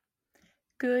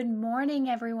Good morning,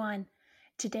 everyone.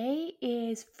 Today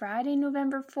is Friday,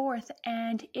 November 4th,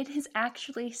 and it is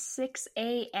actually 6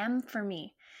 a.m. for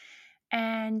me.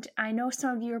 And I know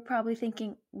some of you are probably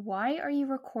thinking, why are you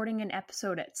recording an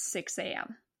episode at 6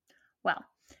 a.m.? Well,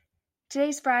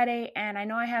 today's Friday, and I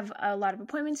know I have a lot of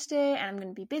appointments today, and I'm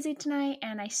going to be busy tonight,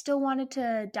 and I still wanted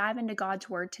to dive into God's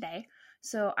Word today.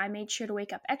 So I made sure to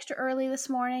wake up extra early this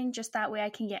morning, just that way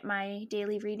I can get my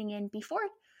daily reading in before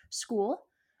school.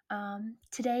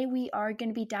 Today we are going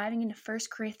to be diving into 1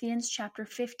 Corinthians chapter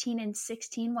 15 and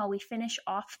 16 while we finish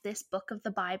off this book of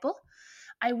the Bible.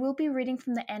 I will be reading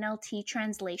from the NLT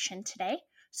translation today.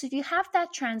 So if you have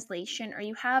that translation or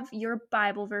you have your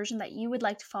Bible version that you would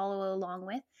like to follow along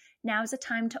with, now is the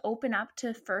time to open up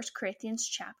to 1 Corinthians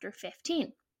chapter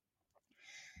 15.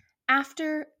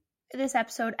 After this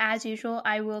episode, as usual,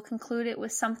 I will conclude it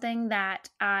with something that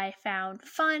I found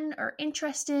fun or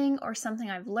interesting or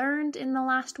something I've learned in the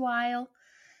last while.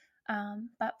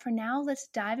 But for now, let's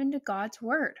dive into God's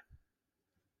Word.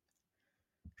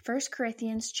 1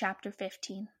 Corinthians chapter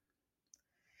 15.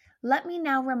 Let me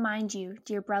now remind you,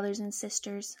 dear brothers and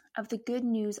sisters, of the good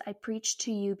news I preached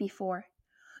to you before.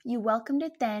 You welcomed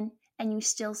it then, and you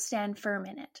still stand firm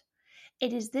in it.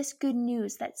 It is this good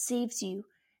news that saves you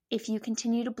if you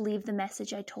continue to believe the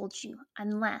message I told you,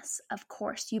 unless, of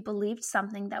course, you believed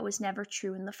something that was never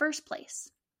true in the first place.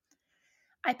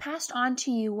 I passed on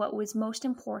to you what was most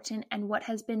important and what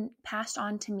has been passed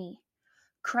on to me.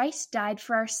 Christ died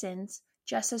for our sins,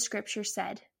 just as Scripture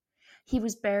said. He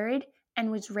was buried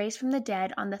and was raised from the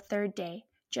dead on the third day,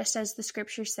 just as the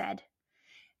Scripture said.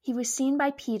 He was seen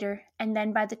by Peter and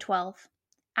then by the 12.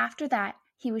 After that,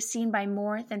 he was seen by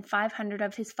more than 500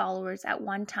 of his followers at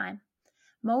one time,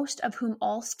 most of whom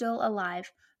all still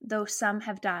alive, though some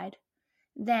have died.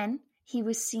 Then he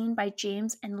was seen by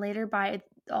James and later by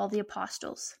all the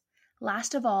apostles.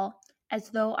 Last of all, as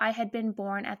though I had been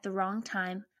born at the wrong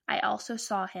time, I also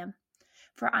saw him.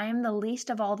 For I am the least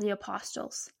of all the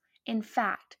apostles. In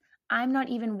fact, I am not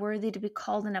even worthy to be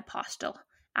called an apostle,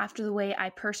 after the way I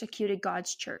persecuted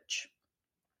God's church.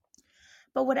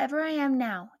 But whatever I am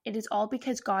now, it is all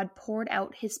because God poured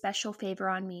out his special favor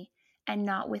on me, and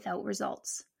not without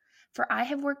results. For I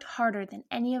have worked harder than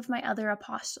any of my other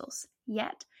apostles,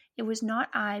 yet it was not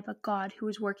I but God who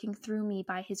was working through me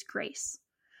by his grace.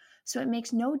 So it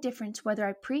makes no difference whether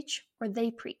I preach or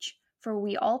they preach, for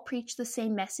we all preach the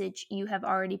same message you have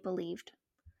already believed.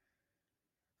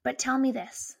 But tell me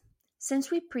this, since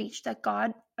we preach that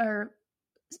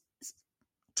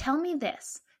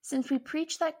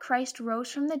Christ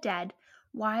rose from the dead,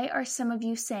 why are some of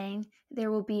you saying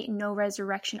there will be no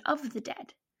resurrection of the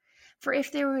dead? For if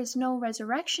there is no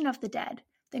resurrection of the dead,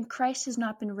 then Christ has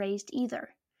not been raised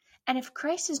either. And if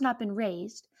Christ has not been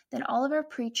raised, then all of our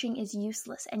preaching is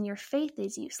useless and your faith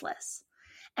is useless.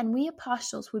 And we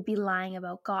apostles would be lying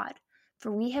about God,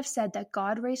 for we have said that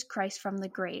God raised Christ from the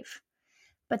grave.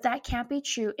 But that can't be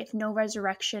true if no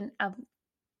resurrection of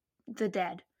the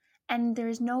dead. And there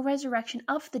is no resurrection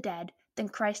of the dead, then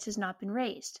Christ has not been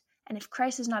raised. And if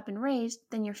Christ has not been raised,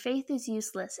 then your faith is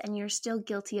useless and you're still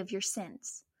guilty of your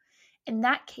sins. In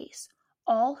that case,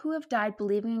 all who have died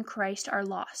believing in Christ are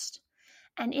lost.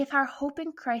 And if our hope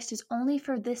in Christ is only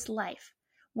for this life,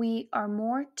 we are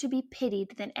more to be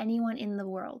pitied than anyone in the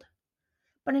world.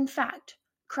 But in fact,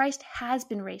 Christ has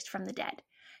been raised from the dead.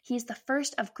 He is the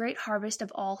first of great harvest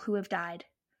of all who have died.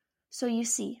 So you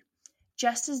see,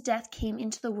 just as death came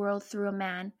into the world through a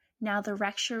man, now the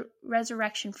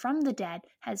resurrection from the dead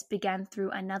has begun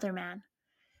through another man.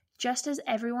 Just as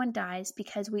everyone dies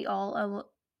because we all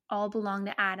belong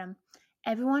to Adam,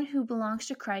 everyone who belongs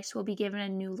to Christ will be given a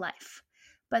new life.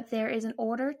 But there is an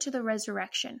order to the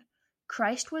resurrection.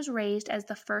 Christ was raised as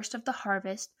the first of the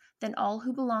harvest, then all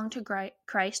who belong to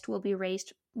Christ will be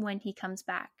raised when he comes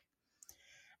back.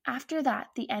 After that,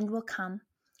 the end will come,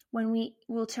 when we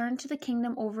will turn to the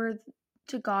kingdom over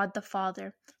to God the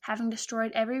Father, having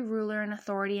destroyed every ruler and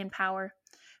authority and power.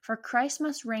 For Christ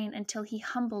must reign until he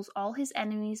humbles all his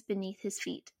enemies beneath his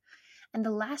feet. And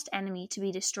the last enemy to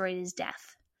be destroyed is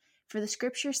death. For the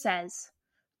Scripture says,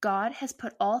 God has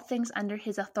put all things under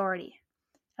his authority.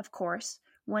 Of course,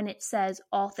 when it says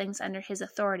all things under his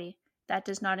authority, that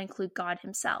does not include God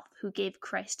himself, who gave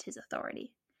Christ his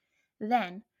authority.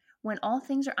 Then, when all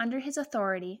things are under his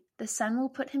authority, the Son will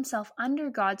put himself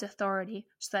under God's authority,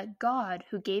 so that God,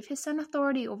 who gave his Son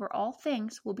authority over all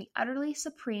things, will be utterly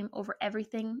supreme over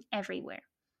everything, everywhere.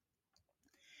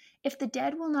 If the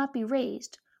dead will not be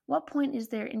raised, what point is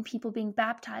there in people being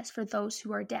baptized for those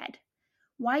who are dead?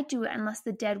 Why do it unless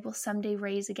the dead will someday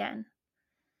rise again?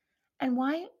 And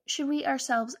why should we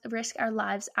ourselves risk our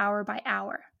lives hour by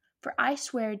hour? For I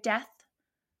swear death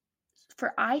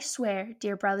For I swear,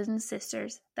 dear brothers and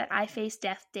sisters, that I face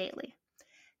death daily.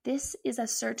 This is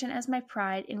as certain as my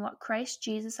pride in what Christ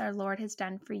Jesus our Lord has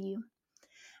done for you.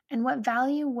 And what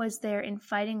value was there in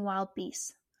fighting wild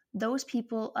beasts, those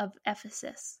people of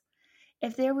Ephesus,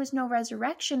 if there was no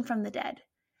resurrection from the dead?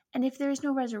 And if there is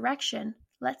no resurrection,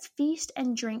 let's feast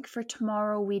and drink, for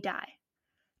tomorrow we die.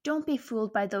 Don't be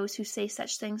fooled by those who say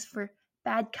such things, for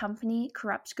bad company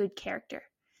corrupts good character.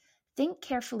 Think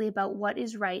carefully about what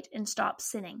is right and stop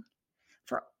sinning.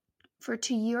 For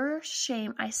to your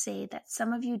shame I say that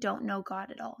some of you don't know God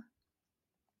at all.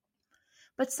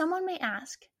 But someone may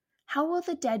ask, how will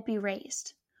the dead be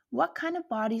raised? What kind of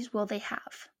bodies will they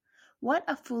have? What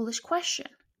a foolish question!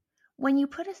 When you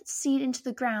put a seed into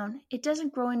the ground, it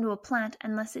doesn't grow into a plant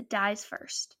unless it dies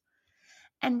first.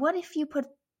 And what you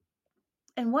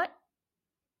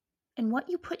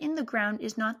put in the ground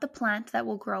is not the plant that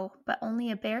will grow, but only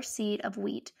a bare seed of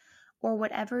wheat, or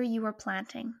whatever you are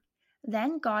planting.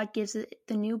 Then God gives it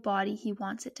the new body he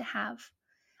wants it to have.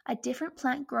 A different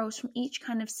plant grows from each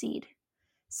kind of seed.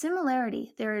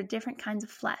 Similarly, there are different kinds of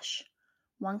flesh.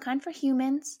 One kind for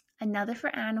humans, another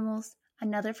for animals,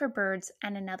 another for birds,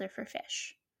 and another for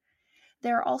fish.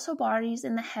 There are also bodies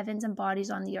in the heavens and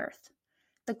bodies on the earth.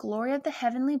 The glory of the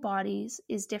heavenly bodies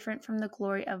is different from the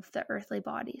glory of the earthly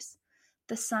bodies.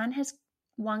 The sun has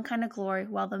one kind of glory,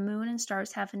 while the moon and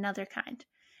stars have another kind,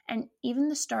 and even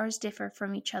the stars differ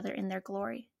from each other in their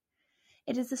glory.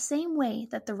 It is the same way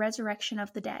that the resurrection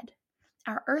of the dead.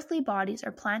 Our earthly bodies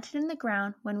are planted in the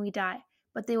ground when we die,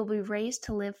 but they will be raised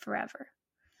to live forever.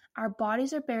 Our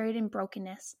bodies are buried in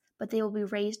brokenness, but they will be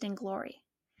raised in glory.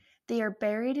 They are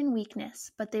buried in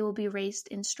weakness, but they will be raised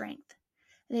in strength.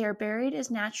 They are buried as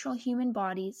natural human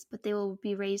bodies, but they will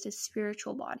be raised as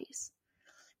spiritual bodies.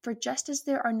 For just as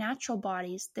there are natural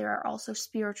bodies, there are also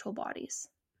spiritual bodies.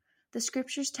 The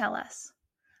scriptures tell us,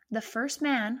 the first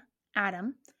man,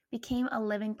 Adam, became a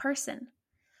living person,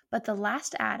 but the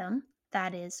last Adam,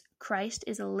 that is, Christ,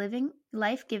 is a living,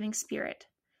 life-giving spirit.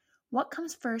 What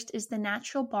comes first is the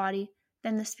natural body,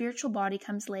 then the spiritual body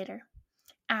comes later.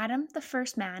 Adam, the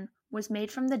first man, was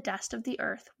made from the dust of the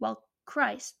earth, while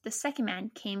Christ, the second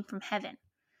man, came from heaven.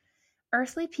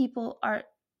 Earthly people are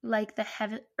like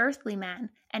the earthly man,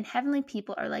 and heavenly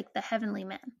people are like the heavenly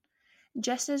man.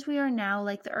 Just as we are now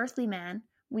like the earthly man,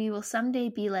 we will someday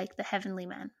be like the heavenly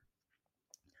man.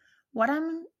 What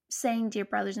I'm saying, dear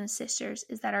brothers and sisters,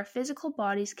 is that our physical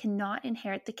bodies cannot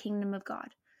inherit the kingdom of God.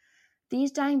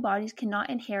 These dying bodies cannot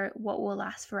inherit what will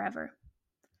last forever.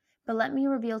 But let me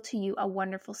reveal to you a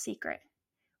wonderful secret.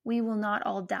 We will not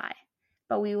all die,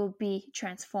 but we will be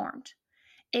transformed.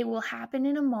 It will happen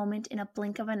in a moment, in a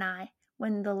blink of an eye,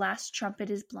 when the last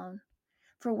trumpet is blown.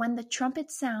 For when the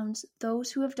trumpet sounds,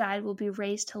 those who have died will be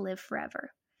raised to live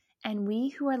forever, and we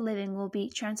who are living will be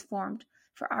transformed,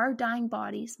 for our dying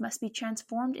bodies must be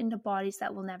transformed into bodies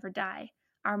that will never die.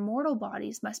 Our mortal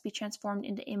bodies must be transformed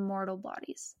into immortal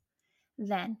bodies.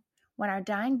 Then, when our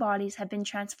dying bodies have been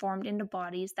transformed into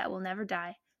bodies that will never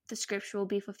die, the scripture will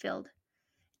be fulfilled.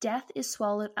 Death is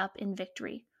swallowed up in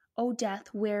victory. O death,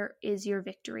 where is your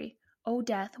victory? O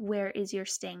death, where is your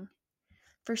sting?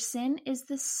 For sin is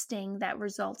the sting that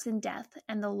results in death,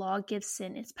 and the law gives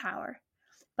sin its power.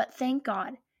 But thank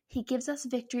God, he gives us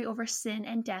victory over sin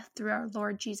and death through our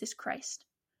Lord Jesus Christ.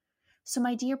 So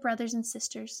my dear brothers and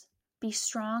sisters, be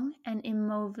strong and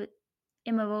immovable.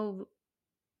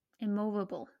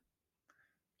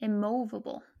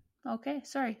 Okay,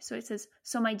 sorry. So it says,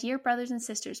 so my dear brothers and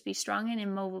sisters, be strong and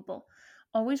immovable.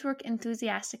 Always work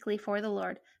enthusiastically for the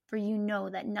Lord, for you know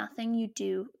that nothing you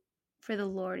do for the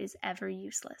Lord is ever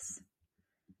useless.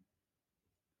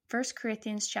 1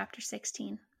 Corinthians chapter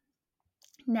 16.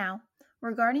 Now,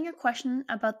 regarding your question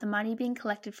about the money being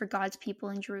collected for God's people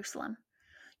in Jerusalem,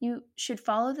 you should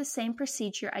follow the same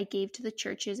procedure I gave to the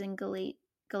churches in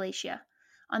Galatia.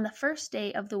 On the first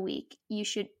day of the week, you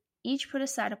should each put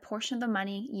aside a portion of the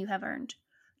money you have earned.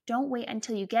 Don't wait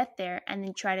until you get there and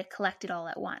then try to collect it all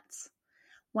at once.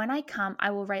 When I come,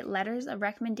 I will write letters of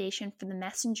recommendation for the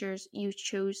messengers you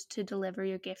choose to deliver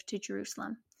your gift to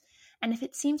Jerusalem. And if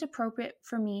it seems appropriate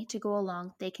for me to go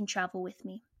along, they can travel with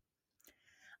me.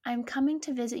 I am coming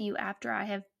to visit you after I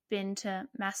have been to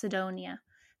Macedonia,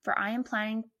 for I am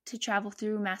planning to travel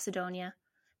through Macedonia.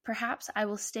 Perhaps I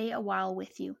will stay a while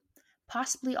with you,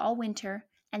 possibly all winter,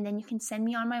 and then you can send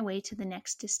me on my way to the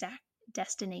next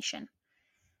destination.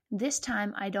 This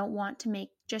time I don't want to make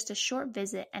just a short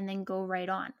visit and then go right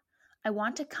on. I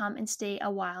want to come and stay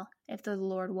a while if the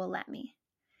Lord will let me.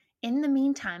 In the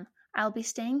meantime, I'll be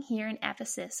staying here in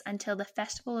Ephesus until the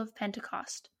festival of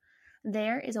Pentecost.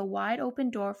 There is a wide open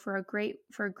door for a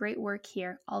great work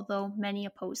here, although many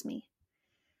oppose me.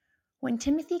 When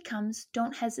Timothy comes,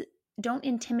 don't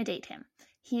intimidate him.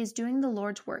 He is doing the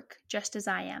Lord's work, just as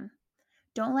I am.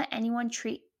 Don't let anyone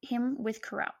treat him with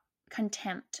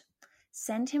contempt.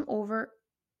 Send him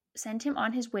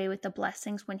on his way with the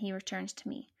blessings when he returns to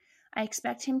me. I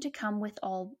expect him to come with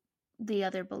all the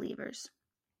other believers.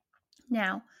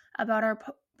 Now, about our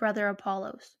brother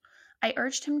Apollos. I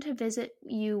urged him to visit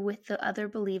you with the other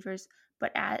believers,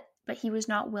 but he was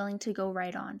not willing to go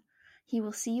right on. He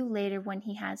will see you later when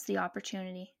he has the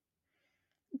opportunity.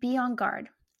 Be on guard.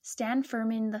 Stand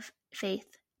firm in the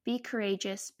faith. Be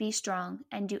courageous, be strong,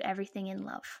 and do everything in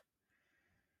love.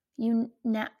 You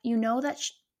know that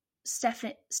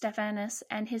Stephanus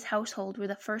and his household were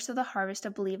the first of the harvest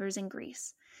of believers in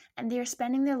Greece, and they are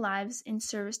spending their lives in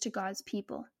service to God's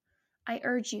people. I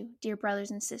urge you, dear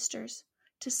brothers and sisters,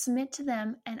 to submit to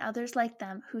them and others like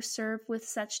them who serve with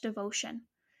such devotion.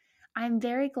 I am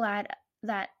very glad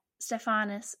that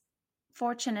Stephanus,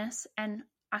 Fortunus, and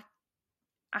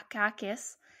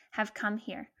Achaicus have come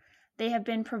here. They have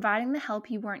been providing the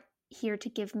help you weren't here to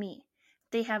give me.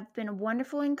 They have been a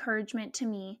wonderful encouragement to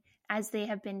me as they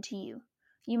have been to you.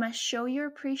 You must show your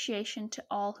appreciation to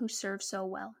all who serve so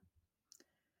well.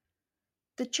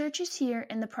 The churches here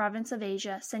in the province of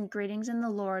Asia send greetings in the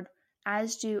Lord,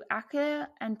 as do Aquila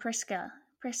and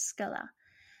Priscilla,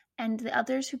 and the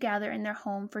others who gather in their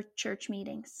home for church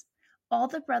meetings. All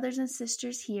the brothers and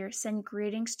sisters here send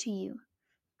greetings to you.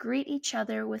 Greet each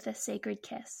other with a sacred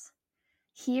kiss.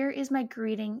 Here is my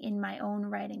greeting in my own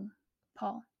writing,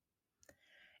 Paul.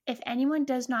 If anyone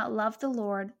does not love the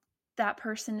Lord, that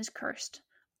person is cursed.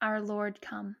 Our Lord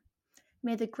come.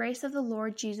 May the grace of the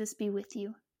Lord Jesus be with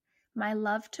you. My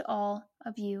love to all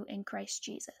of you in Christ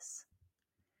Jesus.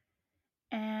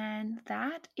 And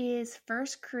that is 1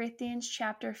 Corinthians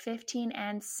chapter 15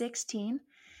 and 16.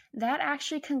 That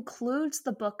actually concludes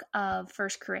the book of 1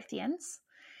 Corinthians.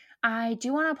 I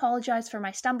do want to apologize for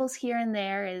my stumbles here and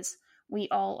there, as we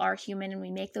all are human and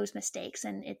we make those mistakes,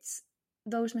 and it's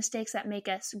those mistakes that make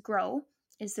us grow.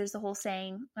 There's the whole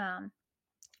saying,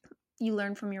 you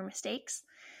learn from your mistakes.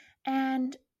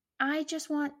 And I just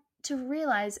want to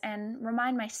realize and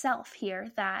remind myself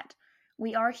here that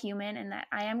we are human and that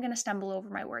I am going to stumble over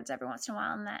my words every once in a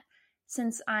while, and that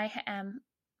since I'm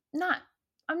not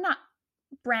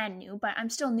brand new, but I'm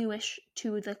still newish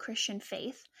to the Christian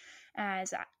faith,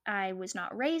 as I was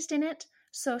not raised in it.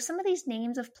 So some of these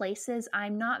names of places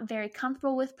I'm not very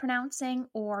comfortable with pronouncing,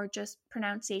 or just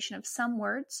pronunciation of some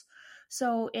words.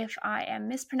 So if I am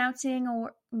mispronouncing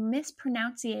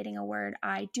a word,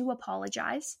 I do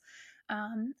apologize.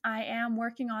 I am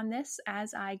working on this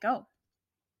as I go.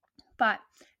 But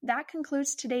that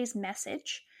concludes today's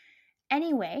message.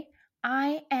 Anyway,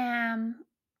 I am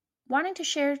wanting to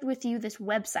share with you this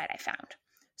website I found.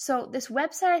 So this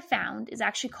website I found is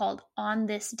actually called On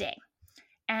This Day.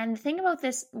 And the thing about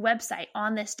this website,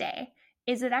 On This Day,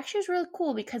 is it actually is really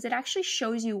cool because it actually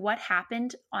shows you what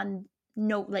happened on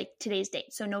today's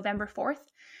date. So November 4th,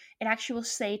 it actually will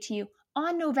say to you,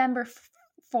 on November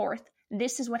 4th,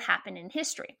 this is what happened in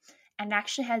history. And it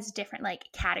actually has different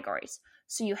categories.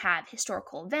 So you have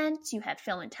historical events, you have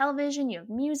film and television, you have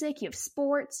music, you have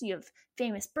sports, you have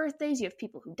famous birthdays, you have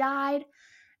people who died.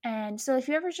 And so if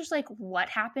you ever just what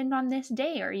happened on this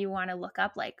day, or you want to look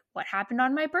up what happened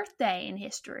on my birthday in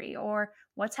history, or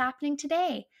what's happening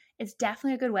today, it's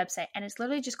definitely a good website. And it's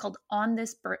literally just called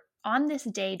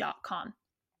onthisday.com.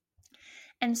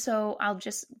 And so I'll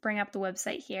just bring up the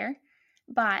website here.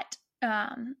 But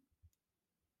I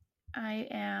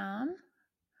am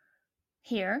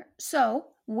here. So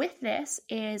with this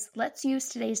let's use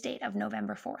today's date of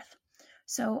November 4th.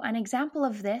 So an example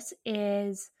of this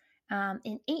is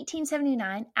in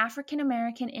 1879,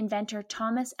 African-American inventor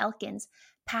Thomas Elkins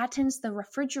patents the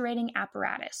refrigerating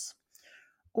apparatus.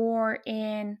 Or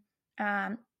in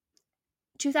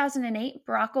 2008,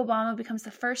 Barack Obama becomes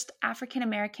the first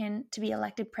African-American to be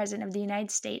elected president of the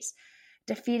United States,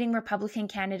 defeating Republican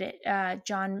candidate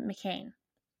John McCain.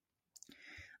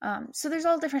 So there's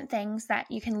all different things that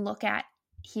you can look at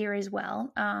here as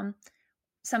well.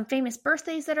 Some famous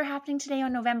birthdays that are happening today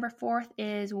on November 4th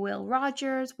is Will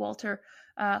Rogers, Walter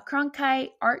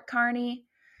Cronkite, Art Carney.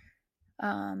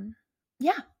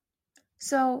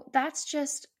 So that's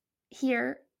just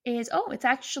here is, it's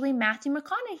actually Matthew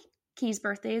McConaughey's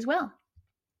birthday as well.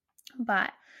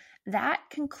 But that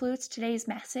concludes today's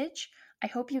message. I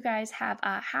hope you guys have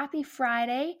a happy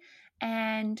Friday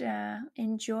and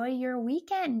enjoy your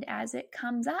weekend as it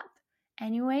comes up.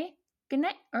 Anyway, good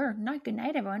night, or not good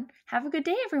night, everyone. Have a good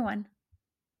day, everyone.